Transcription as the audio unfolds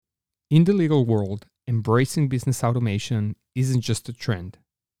In the legal world, embracing business automation isn't just a trend,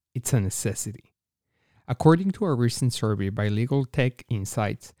 it's a necessity. According to a recent survey by Legal Tech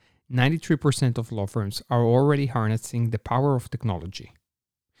Insights, 93% of law firms are already harnessing the power of technology.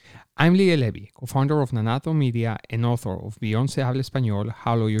 I'm Liel Levy, co-founder of Nanato Media and author of Beyond Se Habla Español,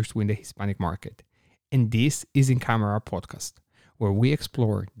 How Lawyers Win the Hispanic Market. And this is In Camera Podcast, where we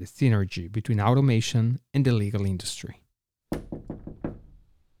explore the synergy between automation and the legal industry.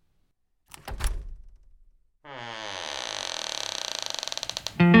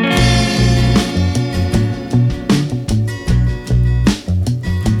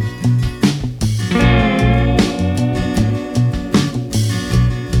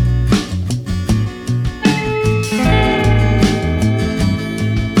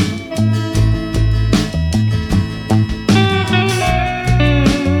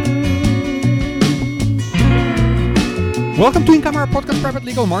 Welcome to In Camera Podcast Private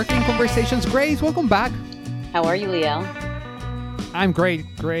Legal Marketing Conversations. Grace, welcome back. How are you, Liel? I'm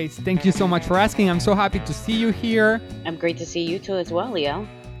great, Grace. Thank you so much for asking. I'm so happy to see you here. I'm great to see you too as well, Liel.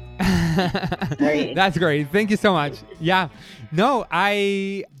 That's great. Thank you so much. Yeah. No,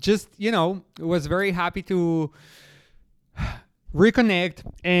 I just, was very happy to reconnect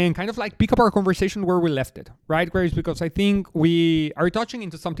and kind of like pick up our conversation where we left it, right, Grace? Because I think we are touching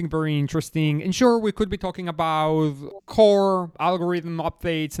into something very interesting. And sure, we could be talking about core algorithm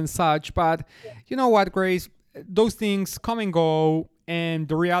updates and such, but you know what, Grace? Those things come and go. And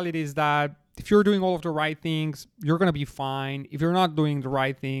the reality is that if you're doing all of the right things, you're going to be fine. If you're not doing the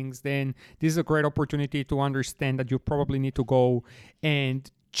right things, then this is a great opportunity to understand that you probably need to go and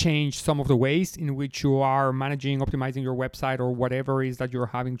change some of the ways in which you are managing, optimizing your website or whatever it is that you're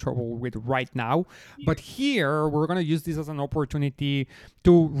having trouble with right now. But here, we're going to use this as an opportunity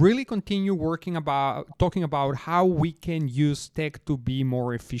to really continue talking about how we can use tech to be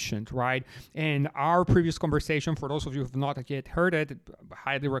more efficient, right? And our previous conversation, for those of you who have not yet heard it, I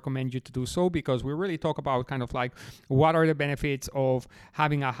highly recommend you to do so, because we really talk about kind of like what are the benefits of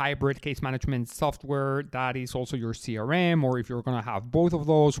having a hybrid case management software that is also your CRM, or if you're going to have both of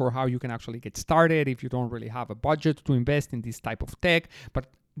those, or how you can actually get started if you don't really have a budget to invest in this type of tech. But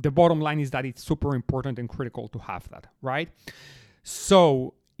the bottom line is that it's super important and critical to have that, right?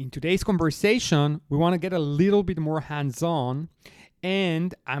 So in today's conversation, we want to get a little bit more hands-on,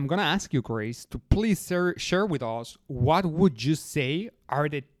 and I'm going to ask you, Grace, to please share with us what would you say are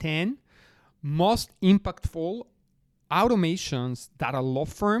the 10 most impactful automations that a law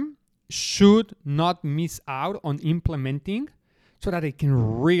firm should not miss out on implementing, so that they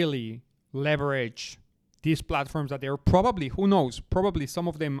can really leverage these platforms that they're probably, who knows, probably some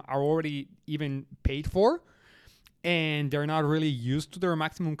of them are already even paid for and they're not really used to their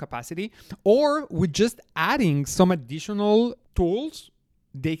maximum capacity, or with just adding some additional tools,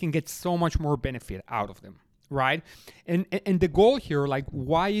 they can get so much more benefit out of them, right? And the goal here, like,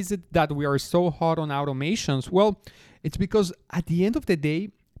 why is it that we are so hot on automations? Well, it's because at the end of the day,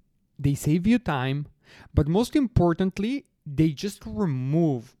 they save you time, but most importantly, they just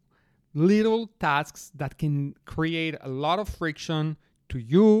remove little tasks that can create a lot of friction to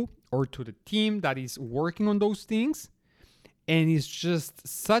you or to the team that is working on those things. And it's just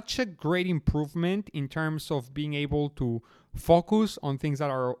such a great improvement in terms of being able to focus on things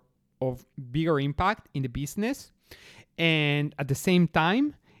that are of bigger impact in the business. And at the same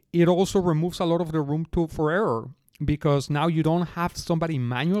time, it also removes a lot of the room for error, because now you don't have somebody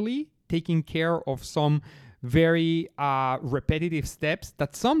manually taking care of some very repetitive steps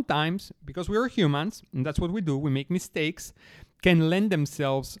that sometimes, because we are humans, and that's what we do, we make mistakes, can lend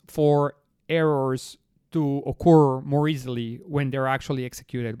themselves for errors to occur more easily when they're actually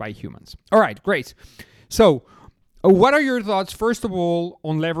executed by humans. All right, great. So what are your thoughts, first of all,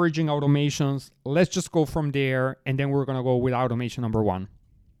 on leveraging automations? Let's just go from there, and then we're going to go with automation number one.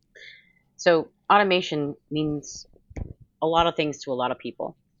 So automation means a lot of things to a lot of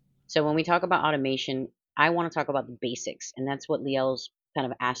people. So when we talk about automation, I want to talk about the basics, and that's what Liel's kind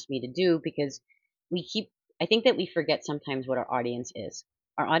of asked me to do, because I think that we forget sometimes what our audience is.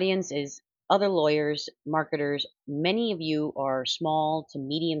 Our audience is other lawyers, marketers. Many of you are small to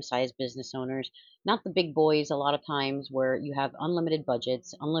medium-sized business owners, not the big boys a lot of times, where you have unlimited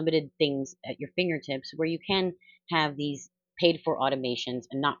budgets, unlimited things at your fingertips, where you can have these paid for automations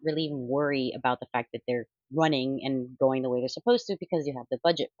and not really even worry about the fact that they're running and going the way they're supposed to because you have the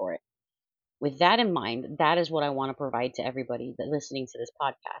budget for it. With that in mind, that is what I want to provide to everybody that listening to this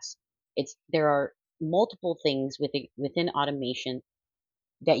podcast. There are multiple things within automation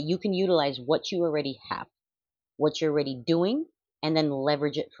that you can utilize what you already have, what you're already doing, and then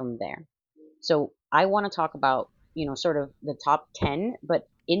leverage it from there. So I want to talk about, sort of the top 10, but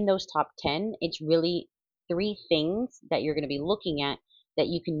in those top 10, it's really three things that you're going to be looking at that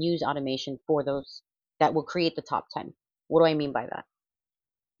you can use automation for those that will create the top 10. What do I mean by that?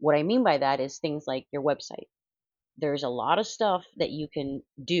 What I mean by that is things like your website. There's a lot of stuff that you can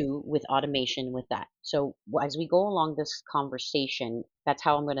do with automation with that. So as we go along this conversation, that's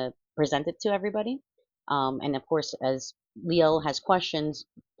how I'm going to present it to everybody. And of course, as Liel has questions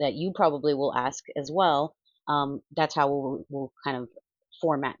that you probably will ask as well, that's how we'll kind of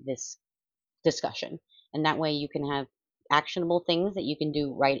format this discussion. And that way you can have actionable things that you can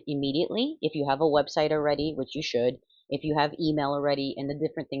do right immediately. If you have a website already, which you should, if you have email already, and the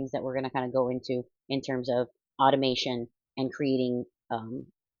different things that we're going to kind of go into in terms of automation and creating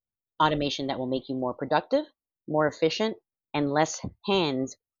automation that will make you more productive, more efficient, and less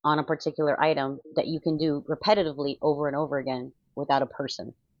hands on a particular item that you can do repetitively over and over again without a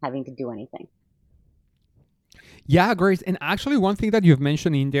person having to do anything. Yeah, great. And actually, one thing that you've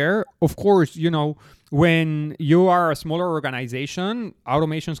mentioned in there, of course, when you are a smaller organization,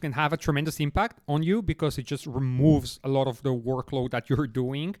 automations can have a tremendous impact on you because it just removes a lot of the workload that you're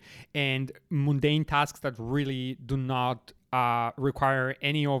doing and mundane tasks that really do not require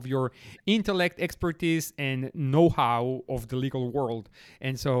any of your intellect, expertise, and know-how of the legal world.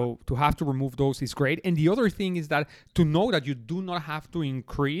 And so to have to remove those is great. And the other thing is that to know that you do not have to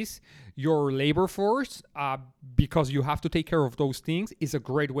increase your labor force because you have to take care of those things is a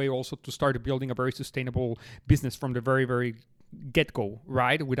great way also to start building a very sustainable business from the very, very get go,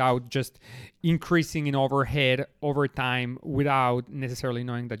 right? Without just increasing in overhead over time without necessarily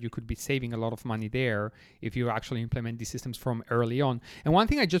knowing that you could be saving a lot of money there if you actually implement these systems from early on. And one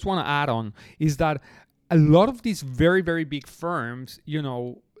thing I just want to add on is that a lot of these very, very big firms,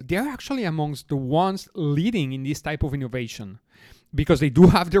 they're actually amongst the ones leading in this type of innovation because they do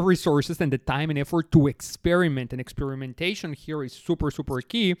have the resources and the time and effort to experiment. And experimentation here is super, super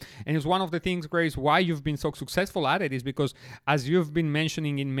key. And it's one of the things, Grace, why you've been so successful at it is because, as you've been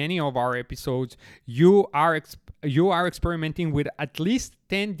mentioning in many of our episodes, you are experimenting with at least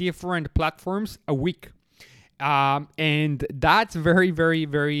 10 different platforms a week. And that's very, very,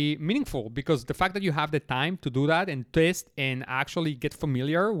 very meaningful because the fact that you have the time to do that and test and actually get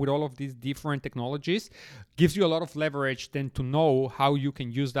familiar with all of these different technologies gives you a lot of leverage then to know how you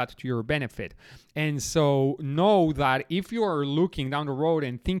can use that to your benefit. And so know that if you are looking down the road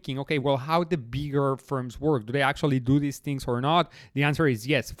and thinking, okay, well, how the bigger firms work, do they actually do these things or not? The answer is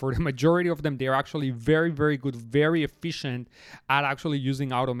yes. For the majority of them, they're actually very, very good, very efficient at actually using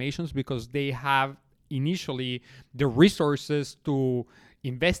automations because they have initially the resources to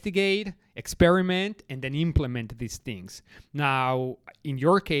investigate, experiment, and then implement these things. Now, in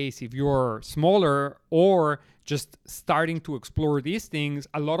your case, if you're smaller or just starting to explore these things,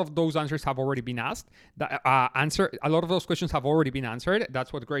 a lot of those answers have already been asked. A lot of those questions have already been answered.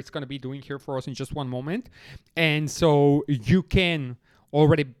 That's what Greg's going to be doing here for us in just one moment. And so you can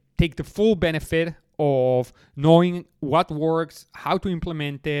already take the full benefit of knowing what works, how to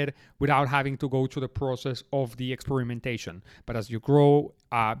implement it without having to go through the process of the experimentation. But as you grow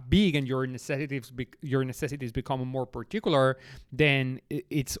big and your necessities become more particular, then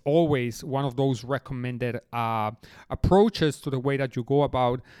it's always one of those recommended approaches to the way that you go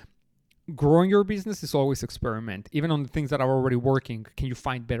about growing your business is always experiment. Even on the things that are already working, can you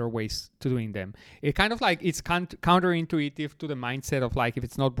find better ways to doing them? It kind of like it's counterintuitive to the mindset of like, if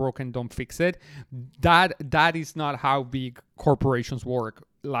it's not broken, don't fix it. That is not how big corporations work.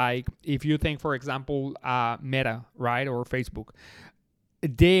 Like if you think, for example, Meta, right, or Facebook,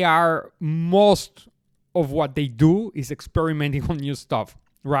 they are most of what they do is experimenting on new stuff,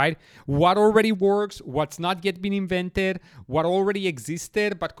 right? What already works, what's not yet been invented, what already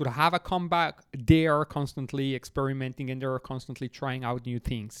existed but could have a comeback, they are constantly experimenting and they're constantly trying out new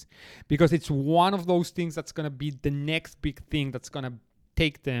things because it's one of those things that's going to be the next big thing that's going to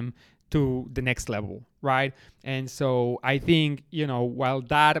take them to the next level, right? And so I think, while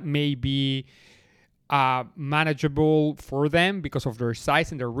that may be manageable for them because of their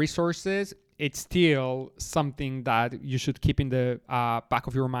size and their resources, it's still something that you should keep in the back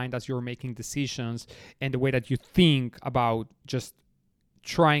of your mind as you're making decisions and the way that you think about just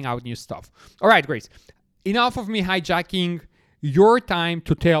trying out new stuff. All right, Grace. Enough of me hijacking your time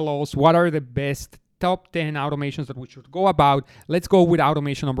to tell us what are the best top 10 automations that we should go about. Let's go with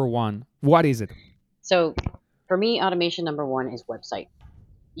automation number one. What is it? So for me, automation number one is website.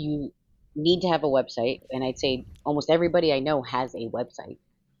 You need to have a website, and I'd say almost everybody I know has a website.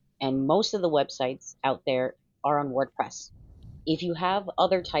 And most of the websites out there are on WordPress. If you have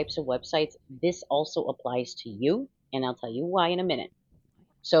other types of websites, this also applies to you, and I'll tell you why in a minute.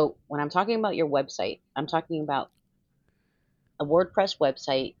 So, when I'm talking about your website, I'm talking about a WordPress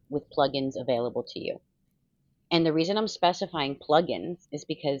website with plugins available to you. And the reason I'm specifying plugins is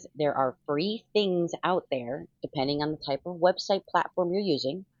because there are free things out there, depending on the type of website platform you're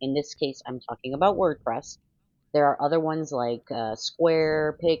using. In this case, I'm talking about WordPress. There are other ones like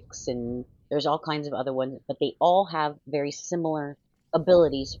Square, Pix, and there's all kinds of other ones, but they all have very similar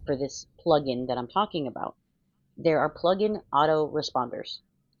abilities for this plugin that I'm talking about. There are plugin auto responders.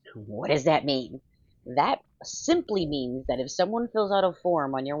 What does that mean? That simply means that if someone fills out a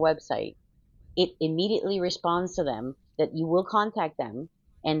form on your website, it immediately responds to them that you will contact them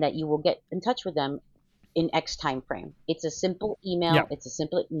and that you will get in touch with them in X time frame. It's a simple Yeah. email, it's a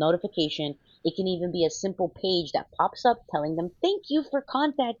simple notification. It can even be a simple page that pops up telling them, "Thank you for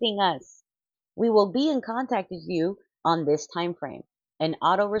contacting us. We will be in contact with you on this time frame." An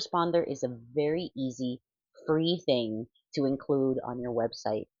autoresponder is a very easy, free thing to include on your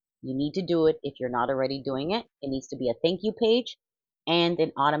website. You need to do it if you're not already doing it. It needs to be a thank you page and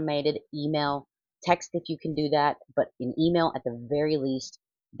an automated email text if you can do that, but an email at the very least.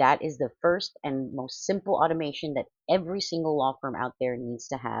 That is the first and most simple automation that every single law firm out there needs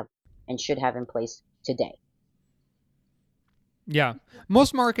to have and should have in place today. Yeah,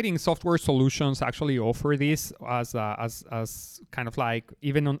 most marketing software solutions actually offer this as kind of like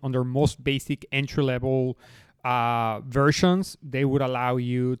even on their most basic entry level versions, they would allow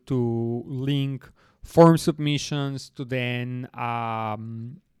you to link form submissions to then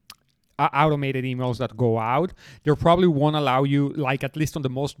automated emails that go out. They probably won't allow you, like at least on the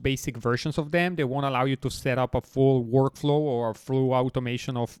most basic versions of them, they won't allow you to set up a full workflow or a full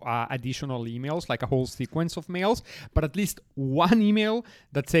automation of additional emails, like a whole sequence of mails. But at least one email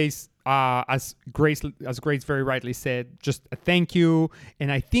that says, as Grace very rightly said, just a thank you.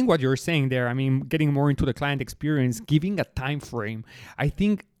 And I think what you're saying there, I mean, getting more into the client experience, giving a time frame. I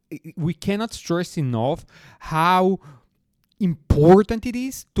think we cannot stress enough how important it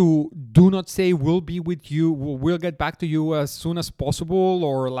is to do not say we'll be with you, we'll get back to you as soon as possible,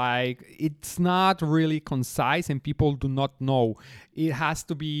 or like it's not really concise and people do not know. It has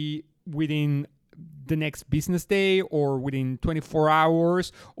to be within the next business day or within 24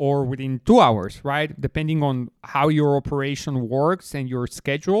 hours or within 2 hours, right? Depending on how your operation works and your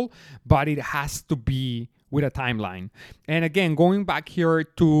schedule, but it has to be with a timeline. And again, going back here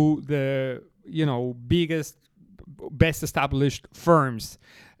to the, biggest, best established firms,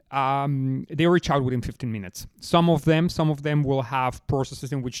 they reach out within 15 minutes. Some of them will have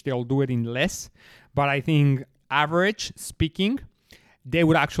processes in which they'll do it in less, but I think average speaking, they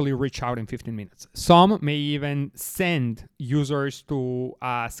would actually reach out in 15 minutes. Some may even send users to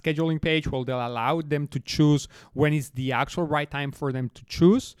a scheduling page where they'll allow them to choose when is the actual right time for them to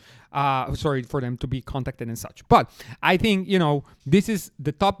choose, for them to be contacted and such. But I think, this is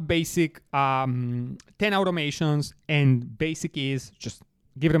the top basic 10 automations, and basic is just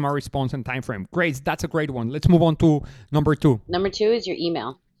give them a response and time frame. Great, that's a great one. Let's move on to number 2. Number two is your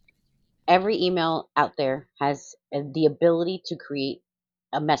email. Every email out there has the ability to create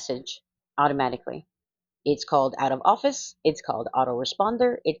a message automatically. It's called out of office. It's called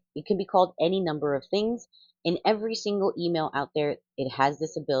autoresponder. It can be called any number of things. In every single email out there, it has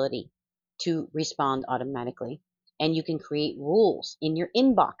this ability to respond automatically. And you can create rules in your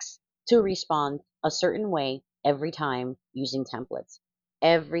inbox to respond a certain way every time using templates.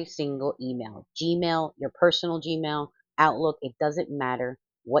 Every single email, Gmail, your personal Gmail, Outlook, it doesn't matter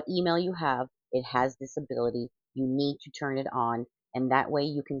what email you have, it has this ability. You need to turn it on. And that way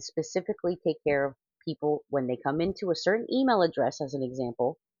you can specifically take care of people when they come into a certain email address, as an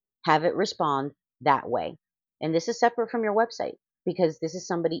example, have it respond that way. And this is separate from your website because this is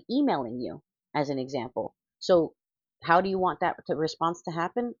somebody emailing you, as an example. So how do you want that response to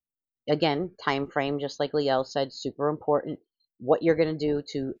happen? Again, time frame, just like Liel said, super important. What you're going to do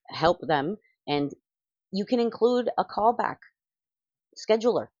to help them, and you can include a callback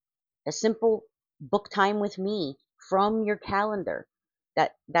scheduler, a simple book time with me from your calendar.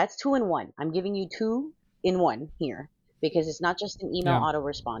 That's two in one. I'm giving you two in one here because it's not just an email Yeah.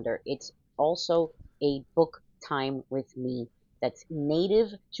 autoresponder. It's also a book time with me that's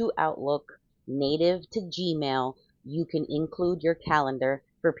native to Outlook, native to Gmail. You can include your calendar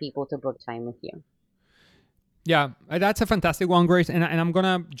for people to book time with you. Yeah, that's a fantastic one, Grace. And I'm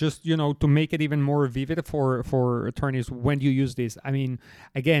gonna just, to make it even more vivid for attorneys, when do you use this? I mean,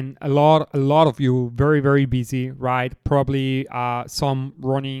 again, a lot of you very very busy, right? Probably some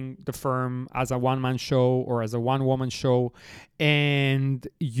running the firm as a one man show or as a one woman show, and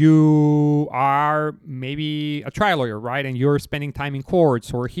you are maybe a trial lawyer, right? And you're spending time in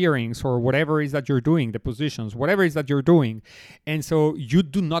courts or hearings or whatever it is that you're doing, depositions, whatever it is that you're doing. And so you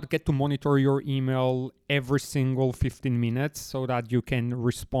do not get to monitor your email every single 15 minutes so that you can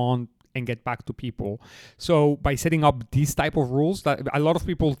respond and get back to people. So by setting up these type of rules, that a lot of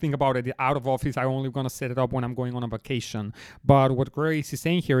people think about it out of office, I'm only going to set it up when I'm going on a vacation. But what Grace is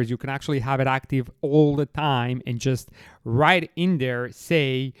saying here is you can actually have it active all the time and just right in there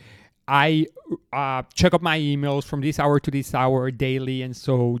say, I check up my emails from this hour to this hour daily. And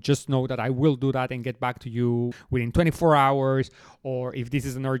so just know that I will do that and get back to you within 24 hours. Or if this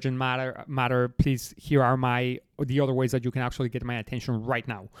is an urgent matter, please, here are the other ways that you can actually get my attention right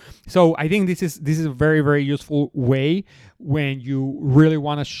now. So I think this is a very, very useful way when you really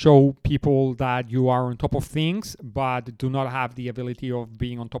want to show people that you are on top of things, but do not have the ability of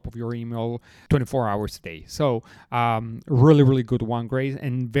being on top of your email 24 hours a day. So really, really good one, Grace,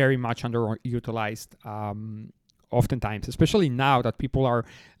 and very much underutilized. Oftentimes, especially now that people are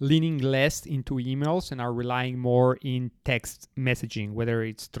leaning less into emails and are relying more in text messaging, whether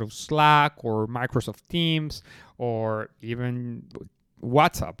it's through Slack or Microsoft Teams or even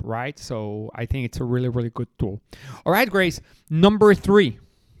WhatsApp, right? So I think it's a really, really good tool. All right, Grace, number 3.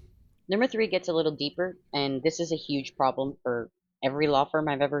 Number three gets a little deeper, and this is a huge problem for every law firm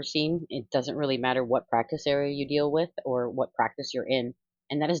I've ever seen. It doesn't really matter what practice area you deal with or what practice you're in,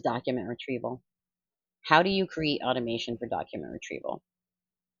 and that is document retrieval. How do you create automation for document retrieval?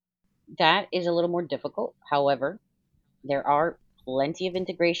 That is a little more difficult. However, there are plenty of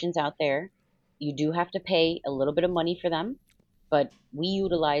integrations out there. You do have to pay a little bit of money for them, but we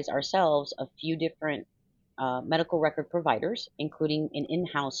utilize ourselves a few different medical record providers, including an in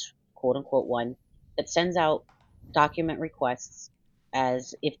house quote unquote one that sends out document requests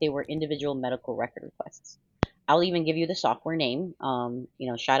as if they were individual medical record requests. I'll even give you the software name.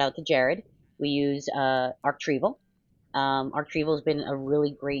 Shout out to Jared. We use Arctrival. Arctrival has been a really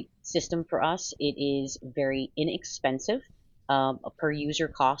great system for us. It is very inexpensive per user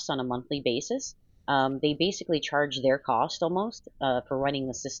cost on a monthly basis. They basically charge their cost almost for running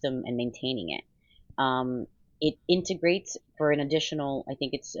the system and maintaining it. It integrates for an additional, I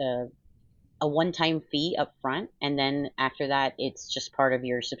think it's a one-time fee up front, and then after that, it's just part of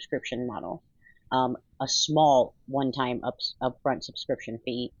your subscription model. A small one-time upfront subscription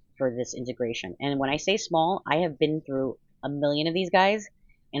fee for this integration. And when I say small, I have been through a million of these guys,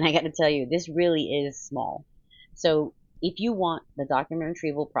 and I got to tell you, this really is small. So if you want the document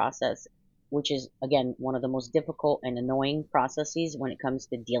retrieval process, which is again one of the most difficult and annoying processes when it comes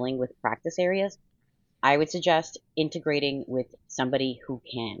to dealing with practice areas, I would suggest integrating with somebody who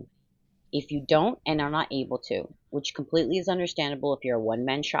can. If you don't and are not able to, which completely is understandable if you're a one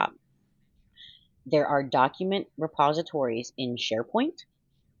man shop, there are document repositories in SharePoint.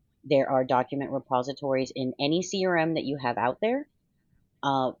 There are document repositories in any CRM that you have out there.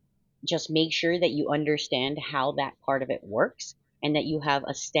 Uh, just make sure that you understand how that part of it works and that you have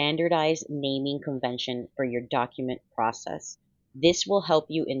a standardized naming convention for your document process. This will help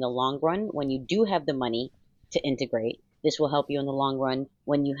you in the long run when you do have the money to integrate. This will help you in the long run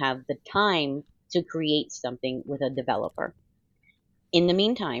when you have the time to create something with a developer. In the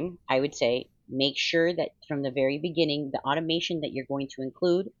meantime, I would say make sure that from the very beginning, the automation that you're going to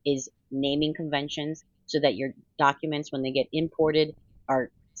include is naming conventions so that your documents, when they get imported, are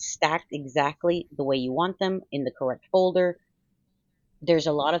stacked exactly the way you want them in the correct folder. There's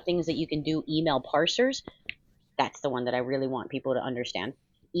a lot of things that you can do. Email parsers, that's the one that I really want people to understand.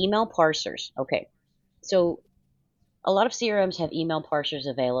 Email parsers. Okay. So a lot of CRMs have email parsers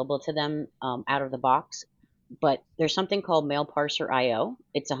available to them out of the box, but there's something called Mail Parser IO.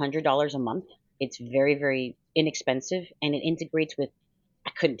 It's $100 a month. It's very, very inexpensive, and it integrates with,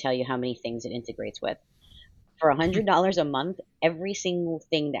 I couldn't tell you how many things it integrates with. For $100 a month, every single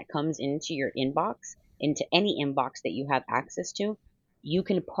thing that comes into your inbox, into any inbox that you have access to, you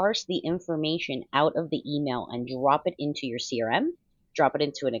can parse the information out of the email and drop it into your CRM, drop it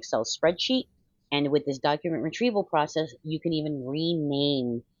into an Excel spreadsheet. And with this document retrieval process, you can even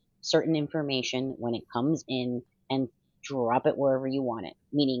rename certain information when it comes in and drop it wherever you want it,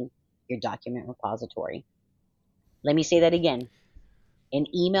 meaning your document repository. Let me say that again. An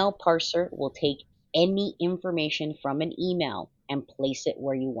email parser will take any information from an email and place it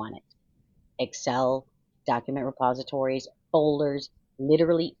where you want it. Excel, document repositories, folders,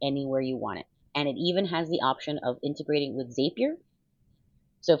 literally anywhere you want it. And it even has the option of integrating with Zapier.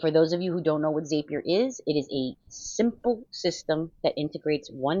 So for those of you who don't know what Zapier is, it is a simple system that integrates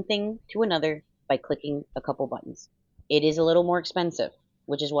one thing to another by clicking a couple buttons. It is a little more expensive,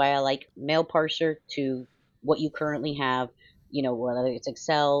 which is why I like Mail Parser to what you currently have. whether it's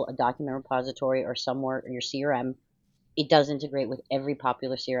Excel, a document repository, or somewhere in your CRM, it does integrate with every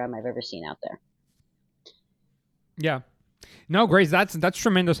popular CRM I've ever seen out there. Yeah. No, Grace, that's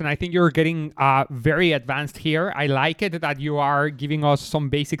tremendous, and I think you're getting very advanced here. I like it that you are giving us some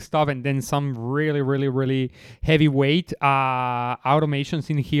basic stuff and then some really, really, really heavyweight automations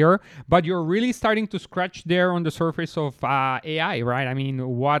in here. But you're really starting to scratch there on the surface of AI, right? I mean,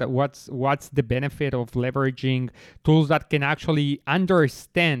 what's the benefit of leveraging tools that can actually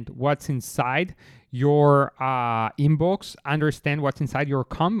understand what's inside your inbox, understand what's inside your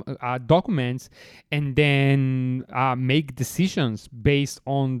documents, and then make decisions based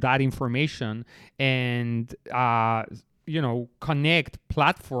on that information, and connect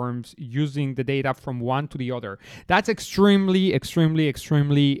platforms using the data from one to the other. That's extremely, extremely,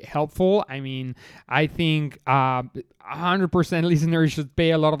 extremely helpful. I mean, I think 100% listeners should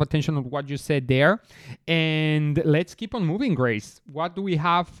pay a lot of attention on what you said there. And let's keep on moving, Grace. What do we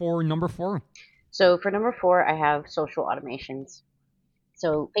have for number 4? So for number 4, I have social automations.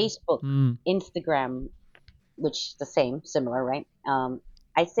 So Facebook, Mm, Instagram, which is the same, similar, right?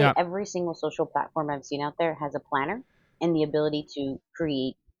 I'd say yeah. every single social platform I've seen out there has a planner and the ability to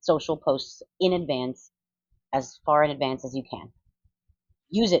create social posts in advance, as far in advance as you can.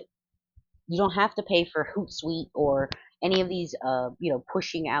 Use it. You don't have to pay for Hootsuite or any of these,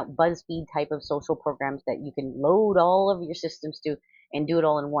 pushing out BuzzFeed type of social programs that you can load all of your systems to and do it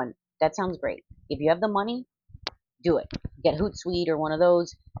all in one. That sounds great. If you have the money, do it. Get Hootsuite or one of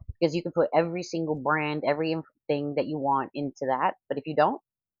those because you can put every single brand, everything that you want into that. But if you don't,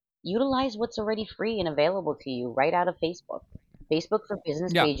 utilize what's already free and available to you right out of Facebook. Facebook for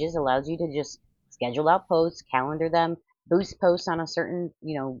business Yeah. pages allows you to just schedule out posts, calendar them, boost posts on a certain,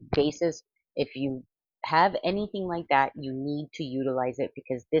 basis. If you have anything like that, you need to utilize it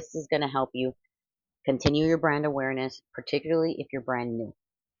because this is going to help you continue your brand awareness, particularly if you're brand new.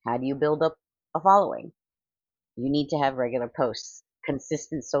 How do you build up a following? You need to have regular posts,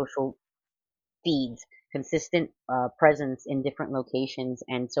 consistent social feeds, consistent presence in different locations.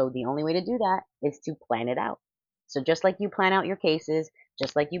 And so the only way to do that is to plan it out. So just like you plan out your cases,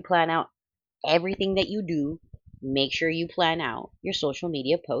 just like you plan out everything that you do, make sure you plan out your social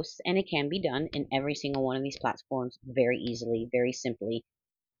media posts. And it can be done in every single one of these platforms very easily, very simply,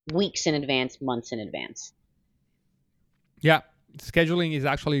 weeks in advance, months in advance. Yeah, scheduling is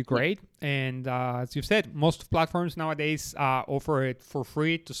actually Yeah, great, and as you've said, most platforms nowadays offer it for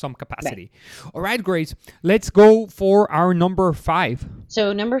free to some right. capacity. All right, great. Let's go for our number 5.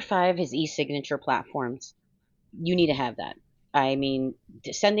 So number 5 is e-signature platforms. You need to have that. I mean,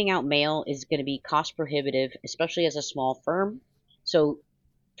 sending out mail is going to be cost prohibitive, especially as a small firm. So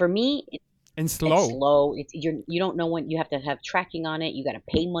for me, And it's slow. slow. You don't know when you have to have tracking on it. You got to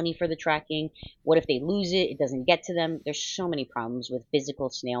pay money for the tracking. What if they lose it? It doesn't get to them. There's so many problems with physical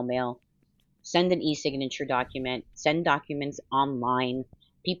snail mail. Send an e-signature document. Send documents online.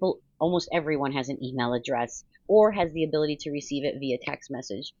 People, almost everyone has an email address or has the ability to receive it via text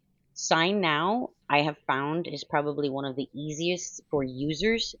message. Sign Now, I have found, is probably one of the easiest for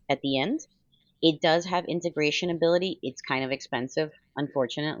users at the end. It does have integration ability. It's kind of expensive,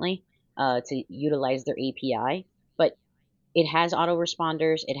 unfortunately, to utilize their API, but it has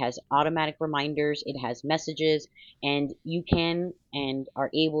autoresponders, it has automatic reminders, it has messages, and you can and are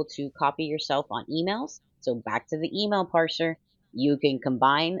able to copy yourself on emails. So back to the email parser, you can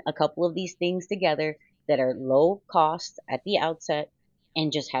combine a couple of these things together that are low cost at the outset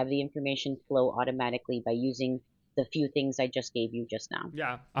and just have the information flow automatically by using the few things I just gave you just now.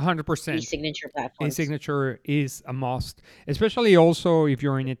 Yeah, 100%. E-signature platforms. E-signature is a must, especially also if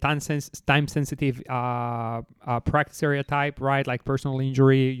you're in a time sensitive practice area type, right? Like personal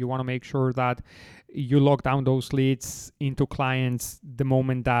injury, you want to make sure that you lock down those leads into clients the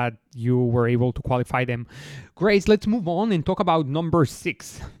moment that you were able to qualify them. Grace, let's move on and talk about number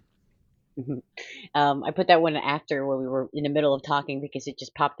 6. I put that one after where we were in the middle of talking because it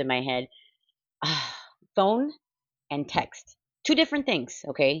just popped in my head. Phone and text. Two different things,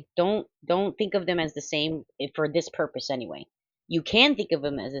 okay? Don't think of them as the same for this purpose anyway. You can think of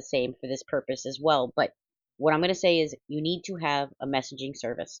them as the same for this purpose as well, but what I'm going to say is you need to have a messaging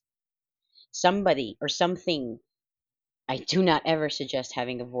service. Somebody or something. I do not ever suggest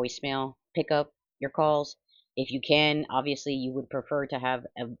having a voicemail pick up your calls. If you can, obviously you would prefer to have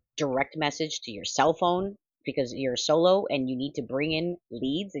a direct message to your cell phone because you're solo and you need to bring in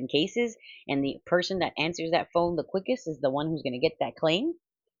leads and cases, and the person that answers that phone the quickest is the one who's going to get that claim.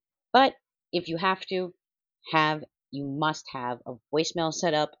 But if you have to have, you must have a voicemail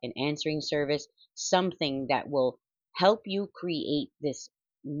set up, an answering service, something that will help you create this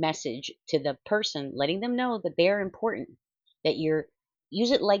message to the person, letting them know that they're important. that you're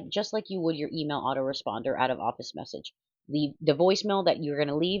use it like just like you would your email autoresponder out of office message. The voicemail that you're going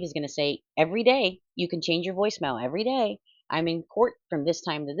to leave is going to say every day you can change your voicemail every day. I'm in court from this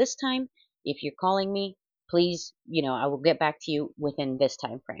time to this time. If you're calling me, please, I will get back to you within this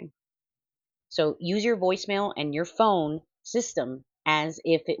time frame. So use your voicemail and your phone system as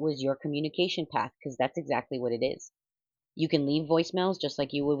if it was your communication path, because that's exactly what it is. You can leave voicemails just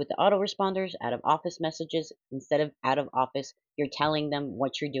like you would with the autoresponders out of office messages. Instead of out of office, you're telling them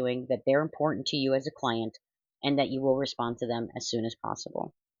what you're doing, that they're important to you as a client, and that you will respond to them as soon as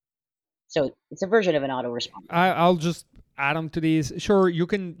possible. So it's a version of an autoresponder. I'll just add on to this. Sure, you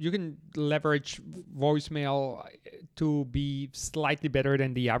can leverage voicemail to be slightly better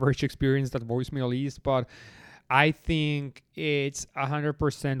than the average experience that voicemail is, but I think it's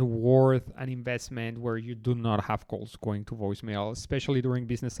 100% worth an investment where you do not have calls going to voicemail, especially during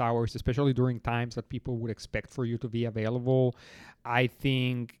business hours, especially during times that people would expect for you to be available. I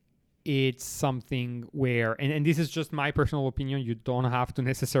think it's something where, and this is just my personal opinion, you don't have to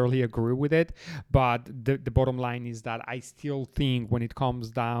necessarily agree with it, but the bottom line is that I still think when it comes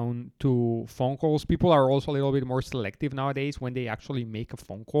down to phone calls, people are also a little bit more selective nowadays when they actually make a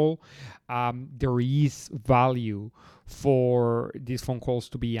phone call. There is value for these phone calls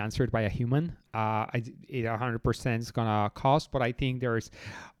to be answered by a human. It 100% is gonna cost, but I think there's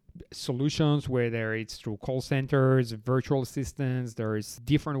solutions, whether it's through call centers, virtual assistants. There's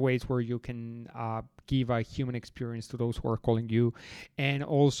different ways where you can give a human experience to those who are calling you, and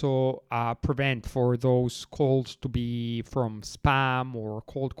also prevent for those calls to be from spam or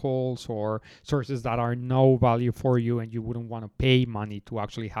cold calls or sources that are no value for you, and you wouldn't want to pay money to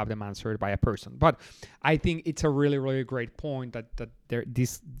actually have them answered by a person. But I think it's a really, really great point that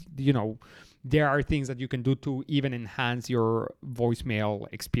you know there are things that you can do to even enhance your voicemail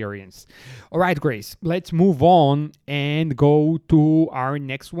experience. All right, Grace, let's move on and go to our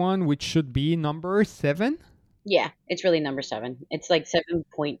next one, which should be number 7. Yeah, it's really number 7. It's like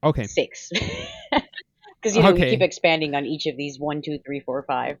Okay. 7.6. Because we keep Okay. expanding on each of these one, 2, 3, 4,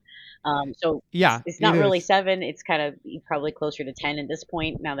 5. So Yeah, it's it not really is. 7. It's kind of probably closer to 10 at this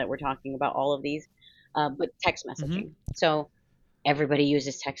point. Now that we're talking about all of these, but text Mm-hmm. messaging. So everybody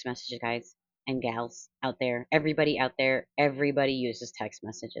uses text messages, guys and gals out there. Everybody out there, everybody uses text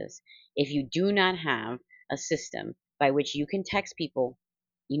messages. If you do not have a system by which you can text people,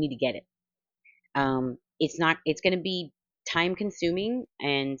 you need to get it. It's not. It's going to be time consuming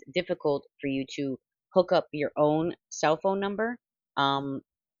and difficult for you to hook up your own cell phone number. Um,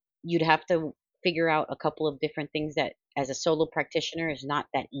 you'd have to figure out a couple of different things that, as a solo practitioner, is not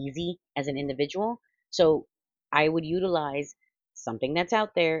that easy as an individual. So I would utilize something that's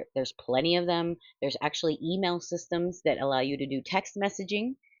out there. There's plenty of them. There's actually email systems that allow you to do text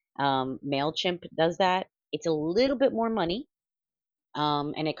messaging. Mailchimp does that. It's a little bit more money,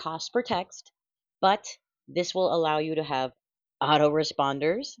 and it costs per text, but this will allow you to have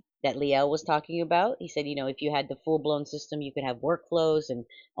autoresponders that Liel was talking about. He said, if you had the full blown system, you could have workflows and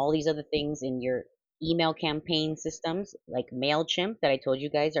all these other things in your email campaign systems, like MailChimp, that I told you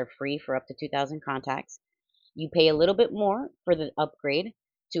guys are free for up to 2,000 contacts. You pay a little bit more for the upgrade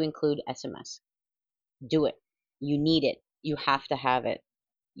to include SMS. Do it. You need it. You have to have it.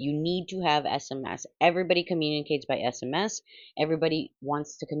 You need to have SMS. Everybody communicates by SMS. Everybody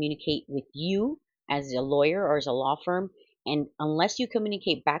wants to communicate with you as a lawyer or as a law firm. And unless you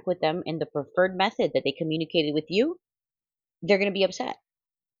communicate back with them in the preferred method that they communicated with you, they're going to be upset.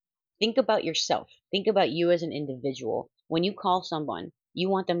 Think about yourself. Think about you as an individual. When you call someone, you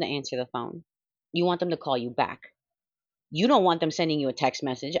want them to answer the phone. You want them to call you back. You don't want them sending you a text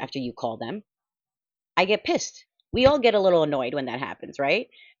message after you call them. I get pissed. We all get a little annoyed when that happens, right?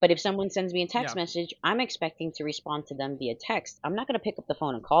 But if someone sends me a text Yeah. message, I'm expecting to respond to them via text. I'm not going to pick up the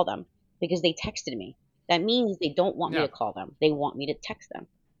phone and call them because they texted me. That means they don't want me Yeah. to call them. They want me to text them.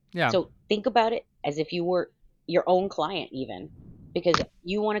 Yeah. So think about it as if you were your own client, even, because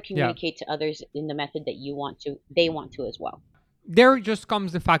you want to Yeah. communicate to others in the method that you want to, they want to as well. There just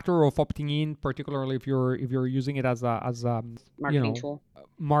comes the factor of opting in, particularly if you're using it as a you Marketing know tool.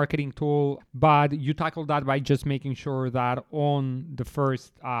 marketing tool. But you tackle that by just making sure that on the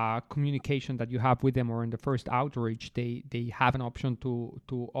first communication that you have with them, or in the first outreach, they have an option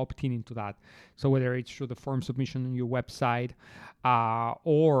to opt in into that. So whether it's through the form submission on your website,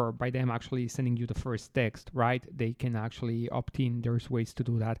 or by them actually sending you the first text, right? They can actually opt in. There's ways to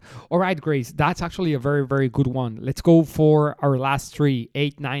do that. All right, Grace, that's actually a very, very good one. Let's go for our last three: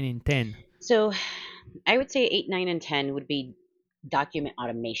 8, 9, and 10. So I would say 8, 9, and 10 would be document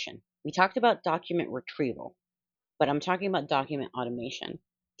automation. We talked about document retrieval, but I'm talking about document automation.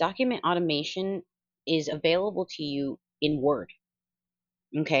 Document automation is available to you in Word.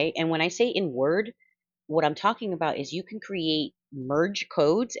 Okay. And when I say in Word, what I'm talking about is you can create merge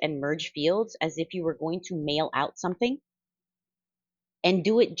codes and merge fields as if you were going to mail out something, and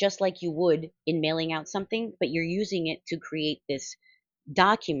do it just like you would in mailing out something, but you're using it to create this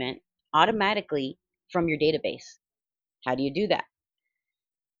document automatically from your database. How do you do that?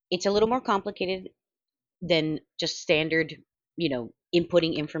 It's a little more complicated than just standard,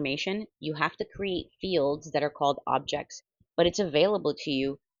 inputting information. You have to create fields that are called objects, but it's available to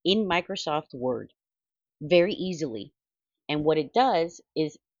you in Microsoft Word very easily. And what it does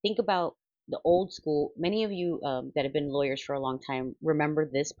is, think about the old school. Many of you that have been lawyers for a long time remember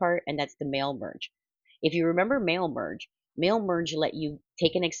this part, and that's the mail merge. If you remember mail merge let you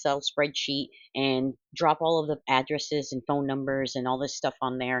take an Excel spreadsheet and drop all of the addresses and phone numbers and all this stuff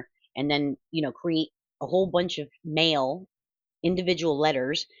on there, and then create a whole bunch of mail, individual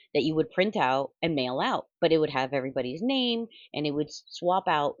letters that you would print out and mail out, but it would have everybody's name, and it would swap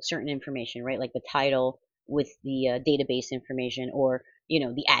out certain information, right? Like the title with the database information, or,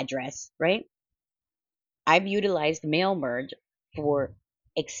 the address, right? I've utilized mail merge for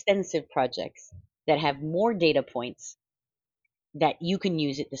extensive projects that have more data points that you can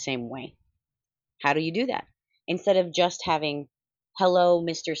use it the same way. How do you do that? Instead of just having hello,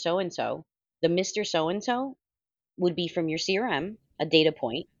 Mr. So and so, the Mr. So and so would be from your CRM, a data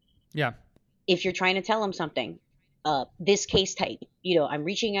point. Yeah. If you're trying to tell them something, this case type, I'm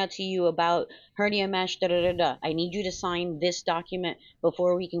reaching out to you about hernia mesh, da da da da. I need you to sign this document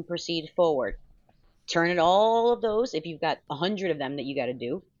before we can proceed forward. Turn it all of those. If you've got 100 of them that you got to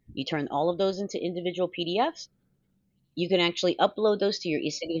do, you turn all of those into individual PDFs. You can actually upload those to your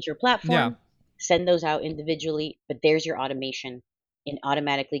e-signature Yeah. platform, send those out individually, but there's your automation in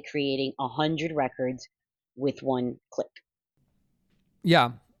automatically creating 100 records with one click.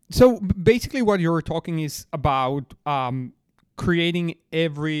 Yeah. So basically, what you're talking is about creating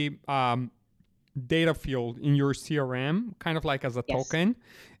every data field in your CRM, kind of like as a Yes. token,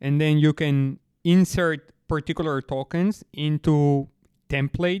 and then you can insert particular tokens into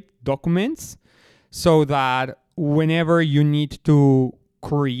template documents so that whenever you need to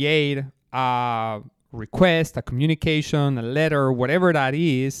create a request, a communication, a letter, whatever that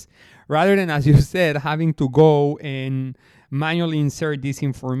is, rather than, as you said, having to go and manually insert this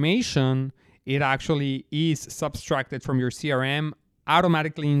information, it actually is subtracted from your CRM,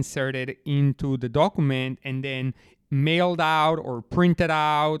 automatically inserted into the document, and then mailed out or printed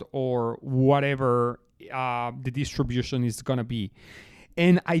out or whatever the distribution is going to be.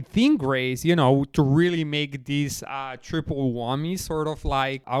 And I think, Grace, to really make this triple whammy sort of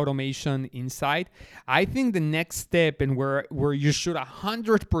like automation inside, I think the next step, and where you should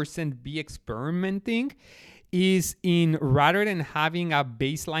 100% be experimenting, is in, rather than having a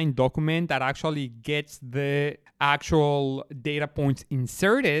baseline document that actually gets the actual data points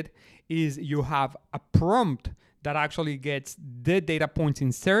inserted, is you have a prompt that actually gets the data points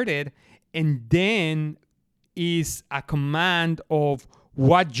inserted, and then is a command of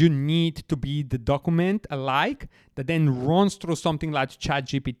what you need to be the document alike, that then runs through something like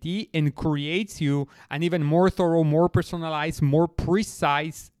ChatGPT and creates you an even more thorough, more personalized, more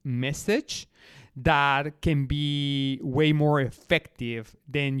precise message that can be way more effective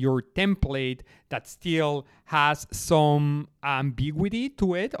than your template that still has some ambiguity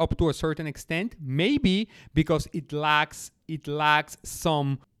to it up to a certain extent, maybe because it lacks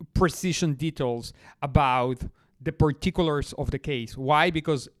some precision details about the particulars of the case. Why?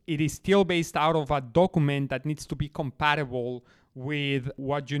 Because it is still based out of a document that needs to be compatible with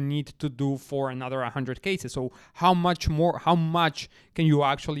what you need to do for another 100 cases. So how much can you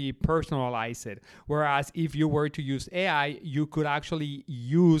actually personalize it? Whereas if you were to use AI, you could actually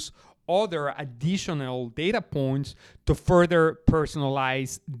use other additional data points to further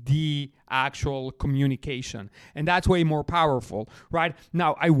personalize the actual communication. And that's way more powerful, right?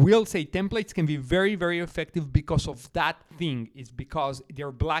 Now, I will say templates can be very, very effective because of that thing. It's because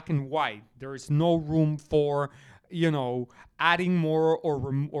they're black and white. There is no room for adding more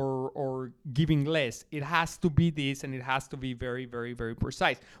or giving less. It has to be this, and it has to be very, very, very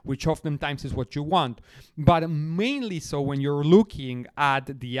precise, which oftentimes is what you want. But mainly so when you're looking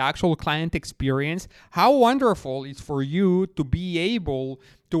at the actual client experience, how wonderful it's for you to be able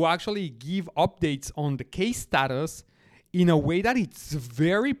to actually give updates on the case status in a way that it's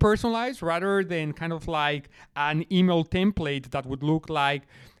very personalized, rather than kind of like an email template that would look like,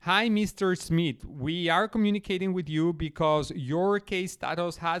 "Hi, Mr. Smith. We are communicating with you because your case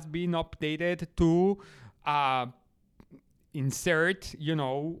status has been updated to uh, insert,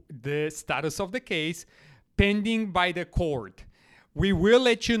 the status of the case pending by the court." We will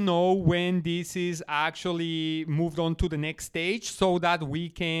let you know when this is actually moved on to the next stage so that we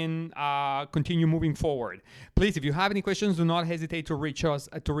can continue moving forward. Please, if you have any questions, do not hesitate to reach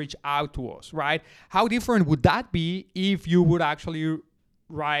out to us, right? How different would that be if you would actually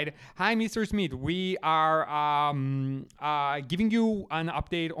right. Hi, Mr. Smith. We are giving you an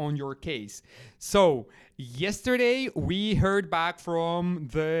update on your case. So, yesterday we heard back from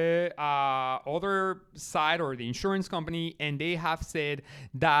the other side or the insurance company, and they have said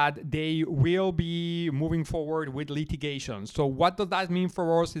that they will be moving forward with litigation. So, what does that mean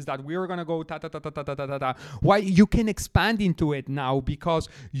for us is that we're going to go ta ta ta ta ta ta ta ta. Why you can expand into it now because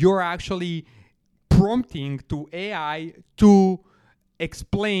you're actually prompting to AI to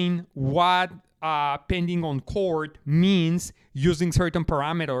explain what pending on court means using certain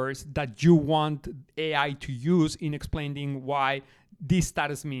parameters that you want AI to use in explaining why this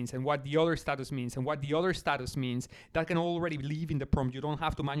status means and what the other status means and what the other status means. That can already live in the prompt. You don't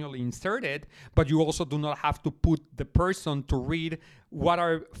have to manually insert it, but you also do not have to put the person to read what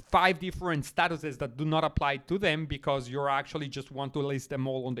are 5 different statuses that do not apply to them because you actually just want to list them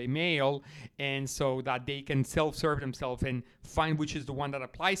all on the email, and so that they can self-serve themselves and find which is the one that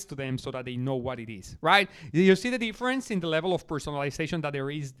applies to them so that they know what it is, right? You see the difference in the level of personalization that there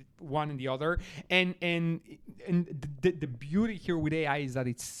is one and the other, and the beauty here with AI is that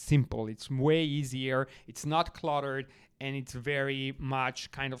it's simple, it's way easier, it's not cluttered, and it's very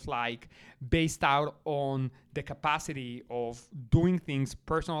much kind of like based out on the capacity of doing things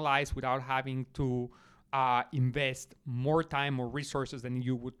personalized without having to invest more time or resources than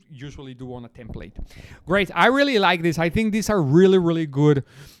you would usually do on a template. Great. I really like this. I think these are really, really good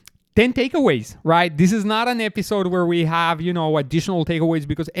 10 takeaways, right? This is not an episode where we have, additional takeaways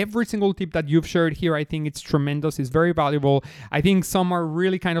because every single tip that you've shared here, I think it's tremendous. It's very valuable. I think some are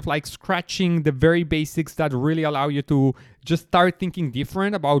really kind of like scratching the very basics that really allow you to just start thinking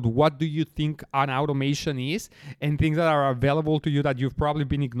different about what do you think an automation is and things that are available to you that you've probably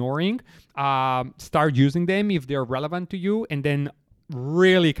been ignoring. Start using them if they're relevant to you, and then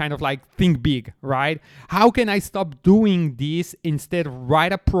really kind of like think big, right? How can I stop doing this, instead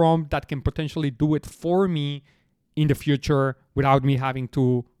write a prompt that can potentially do it for me in the future without me having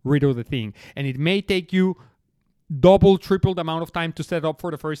to redo the thing? And it may take you double, triple the amount of time to set up for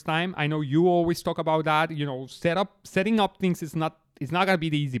the first time. I know you always talk about that. Setting up things is not gonna be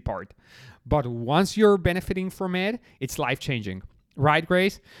the easy part. But once you're benefiting from it, it's life-changing. Right,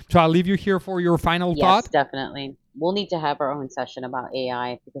 Grace? So I'll leave you here for your final thought. Yes, definitely. We'll need to have our own session about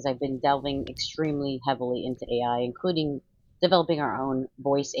AI because I've been delving extremely heavily into AI, including developing our own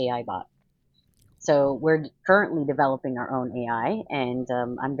voice AI bot. So we're currently developing our own AI, and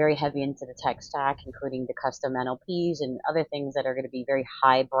I'm very heavy into the tech stack, including the custom NLPs and other things that are going to be very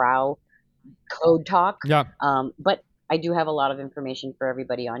highbrow code talk. Yeah. But I do have a lot of information for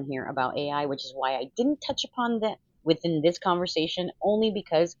everybody on here about AI, which is why I didn't touch upon that within this conversation, only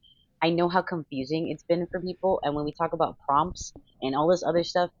because I know how confusing it's been for people. And when we talk about prompts and all this other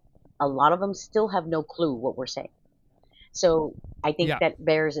stuff, a lot of them still have no clue what we're saying. So I think that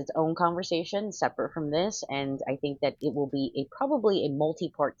bears its own conversation separate from this. And I think that it will be probably a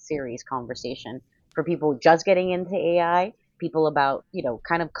multi-part series conversation for people just getting into AI, people about,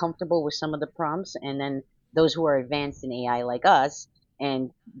 kind of comfortable with some of the prompts, and then those who are advanced in AI like us,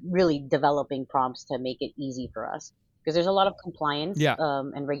 and really developing prompts to make it easy for us. Because there's a lot of compliance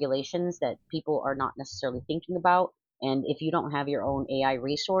and regulations that people are not necessarily thinking about. And if you don't have your own AI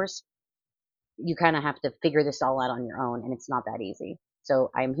resource, you kind of have to figure this all out on your own, and it's not that easy. So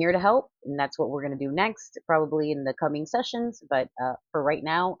I'm here to help, and that's what we're going to do next, probably in the coming sessions. But for right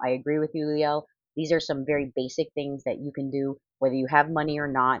now, I agree with you, Liel. These are some very basic things that you can do, whether you have money or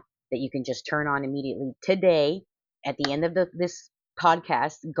not, that you can just turn on immediately today. At the end of this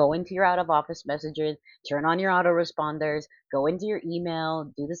podcast, go into your out of office messages, turn on your autoresponders, go into your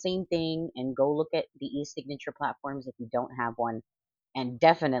email, do the same thing, and go look at the e-signature platforms if you don't have one. And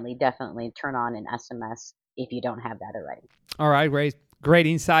definitely turn on an SMS if you don't have that already. All right, great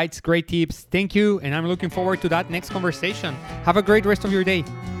insights, great tips. Thank you. And I'm looking forward to that next conversation. Have a great rest of your day.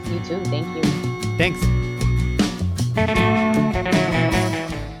 You too. Thank you. Thanks.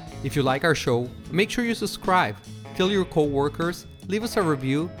 If you like our show, make sure you subscribe, tell your coworkers, leave us a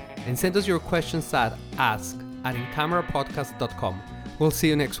review, and send us your questions at ask@incamerapodcast.com. We'll see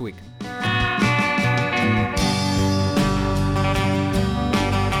you next week.